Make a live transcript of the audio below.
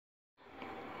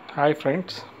Hi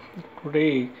friends,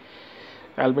 today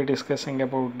I'll be discussing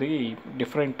about the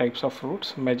different types of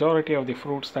fruits. Majority of the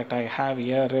fruits that I have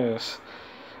here is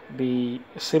the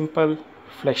simple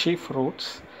fleshy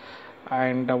fruits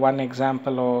and one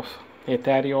example of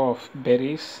Ethario of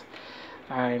berries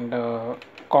and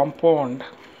compound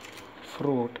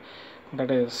fruit,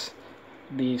 that is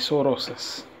the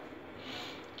soroses.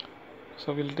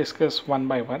 So we'll discuss one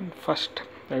by one. First,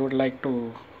 I would like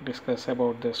to discuss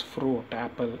about this fruit,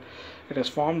 apple. It is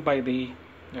formed by the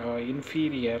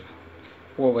inferior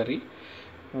ovary.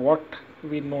 What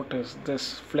we notice,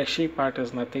 this fleshy part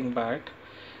is nothing but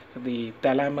the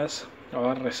thalamus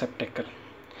or receptacle.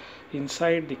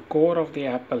 Inside the core of the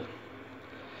apple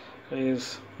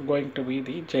is going to be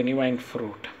the genuine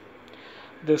fruit.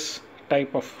 This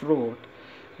type of fruit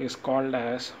is called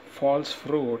as false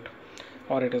fruit,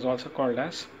 or it is also called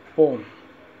as pome.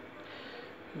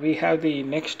 We have the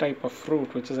next type of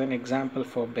fruit, which is an example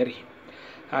for berry.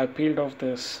 I peeled off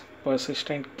this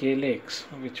persistent calyx,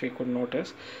 which we could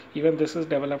notice. Even this is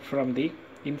developed from the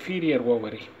inferior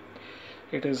ovary.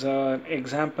 It is an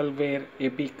example where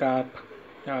epicarp,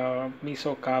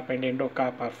 mesocarp and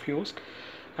endocarp are fused,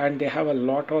 and they have a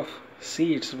lot of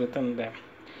seeds within them.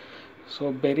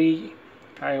 So berry,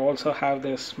 I also have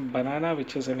this banana,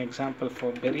 which is an example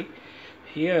for berry.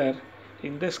 Here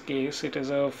in this case, it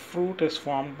is a fruit is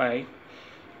formed by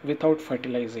without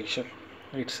fertilization.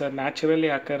 It's a naturally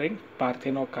occurring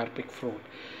parthenocarpic fruit.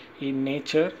 In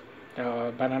nature,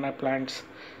 banana plants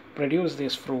produce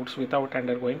these fruits without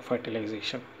undergoing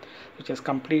fertilization, which is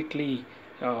completely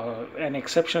an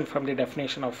exception from the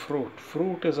definition of fruit.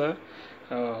 Fruit is a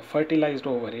fertilized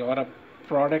ovary or a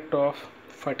product of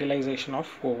fertilization of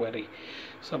ovary.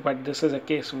 So, but this is a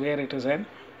case where it is an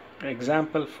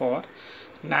example for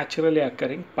naturally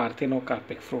occurring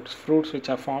parthenocarpic fruits, fruits which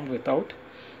are formed without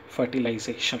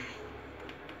fertilization.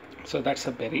 So that's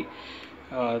a berry.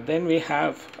 Then we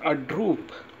have a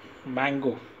drupe,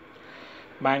 mango.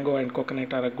 Mango and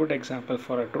coconut are a good example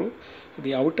for a drupe.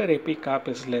 The outer epicarp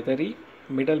is leathery,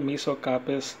 middle mesocarp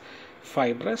is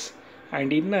fibrous,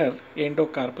 and inner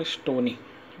endocarp is stony,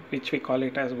 which we call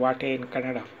it as vate in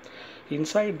Kannada.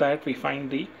 Inside that we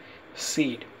find the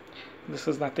seed. This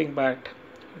is nothing but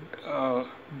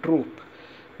drupe.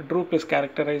 Drupe is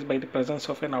characterized by the presence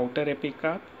of an outer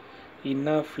epicarp,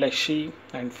 inner fleshy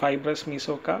and fibrous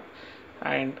mesocarp,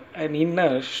 and an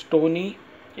inner stony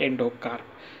endocarp,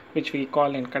 which we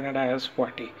call in Kannada as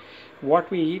vate.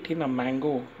 What we eat in a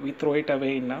mango, we throw it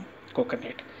away in a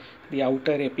coconut. The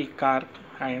outer epicarp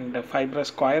and the fibrous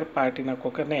square part in a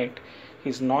coconut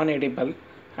is non-edible,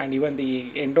 and even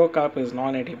the endocarp is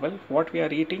non-edible. What we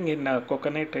are eating in a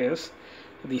coconut is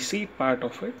the seed part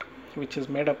of it, which is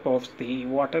made up of the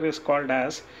water is called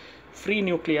as free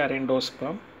nuclear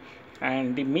endosperm,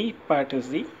 and the meat part is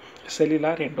the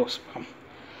cellular endosperm.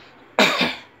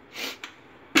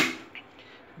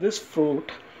 This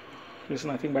fruit is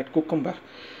nothing but cucumber,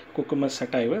 Cucumbers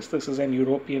sativus. This is an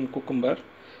European cucumber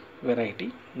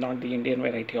variety, not the Indian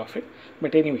variety of it,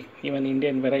 but anyway, even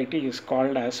Indian variety is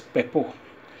called as Pepo.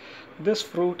 This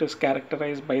fruit is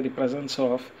characterized by the presence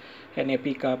of an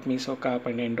epicarp, mesocarp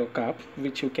and endocarp,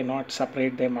 which you cannot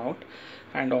separate them out,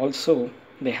 and also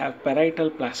they have parietal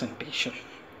placentation.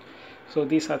 So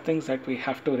these are things that we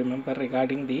have to remember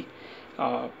regarding the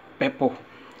Pepo.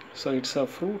 So it's a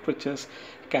fruit which is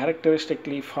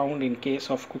characteristically found in case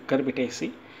of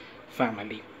Cucurbitaceae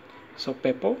family. So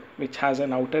Pepo, which has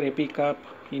an outer epicarp,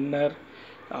 inner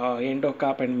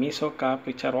endocarp and mesocarp,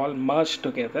 which are all merged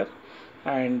together,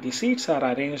 and the seeds are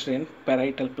arranged in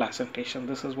parietal placentation.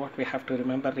 This is what we have to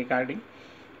remember regarding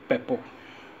Pepo.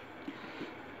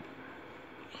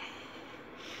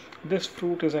 This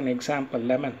fruit is an example,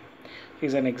 lemon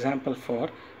is an example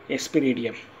for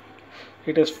Hesperidium.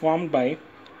 It is formed by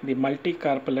the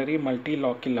multicarpellary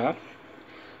multilocular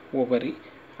ovary,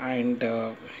 and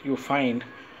you find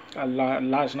a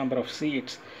large number of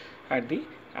seeds at the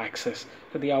axis.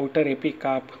 So the outer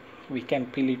epicarp, we can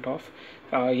peel it off.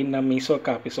 Inner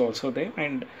mesocarp is also there,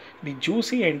 and the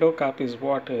juicy endocarp is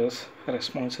what is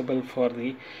responsible for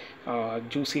the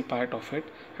juicy part of it,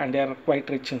 and they are quite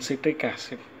rich in citric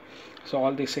acid. So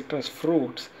all the citrus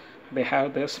fruits, they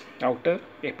have this outer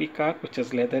epicarp which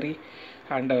is leathery,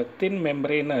 and a thin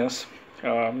membranous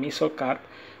mesocarp,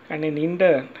 and an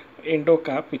inner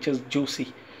endocarp which is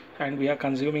juicy, and we are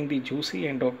consuming the juicy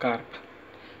endocarp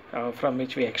from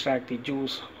which we extract the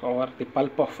juice or the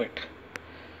pulp of it.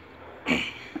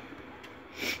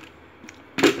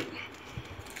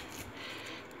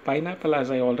 Pineapple,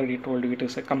 as I already told you, it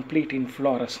is a complete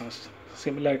inflorescence,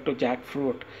 similar to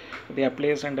jackfruit. They are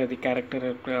placed under the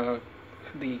character of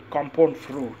the compound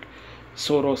fruit,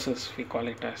 sorosis we call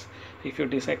it as. If you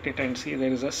dissect it and see,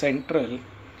 there is a central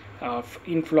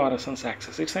inflorescence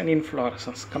axis. It's an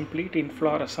inflorescence. Complete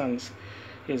inflorescence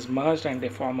is merged and they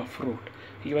form a fruit.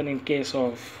 Even in case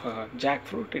of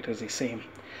jackfruit, it is the same.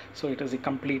 So it is a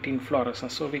complete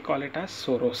inflorescence. So we call it as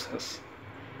sorosis.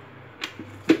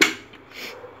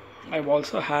 I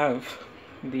also have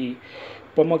the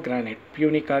pomegranate,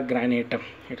 Punica granatum,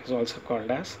 it is also called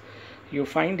as. You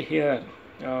find here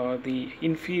the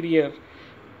inferior,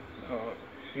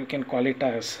 you can call it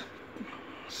as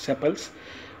sepals.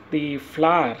 The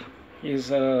flower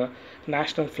is a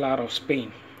national flower of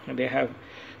Spain. They have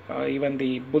even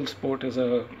the bull sport is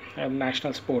a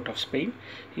national sport of Spain.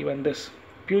 Even this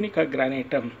Punica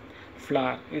granatum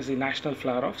flower is the national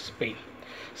flower of Spain.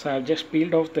 So I've just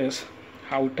peeled off this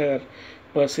outer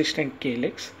persistent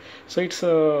calyx. So it's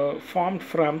formed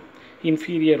from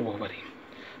inferior ovary.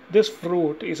 This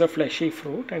fruit is a fleshy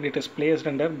fruit and it is placed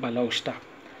under Balausta.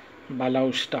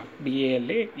 Balausta,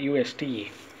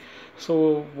 B-A-L-A-U-S-T-A.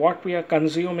 So what we are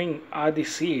consuming are the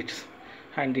seeds,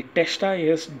 and the testa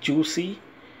is juicy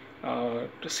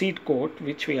seed coat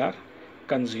which we are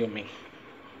consuming.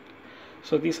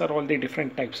 So these are all the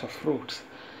different types of fruits.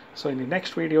 So in the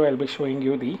next video I'll be showing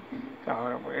you the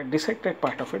dissected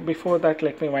part of it. Before that,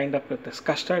 let me wind up with this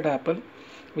custard apple,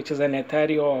 which is an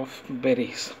ethario of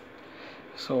berries.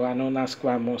 So Ananas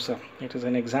squamosa, it is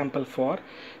an example for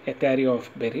ethario of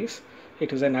berries.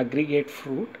 It is an aggregate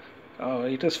fruit.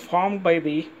 It is formed by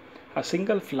a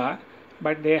single flower,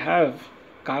 but they have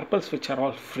carpels which are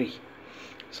all free.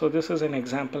 So this is an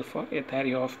example for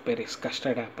ethario of berries,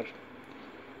 custard apple.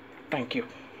 Thank you.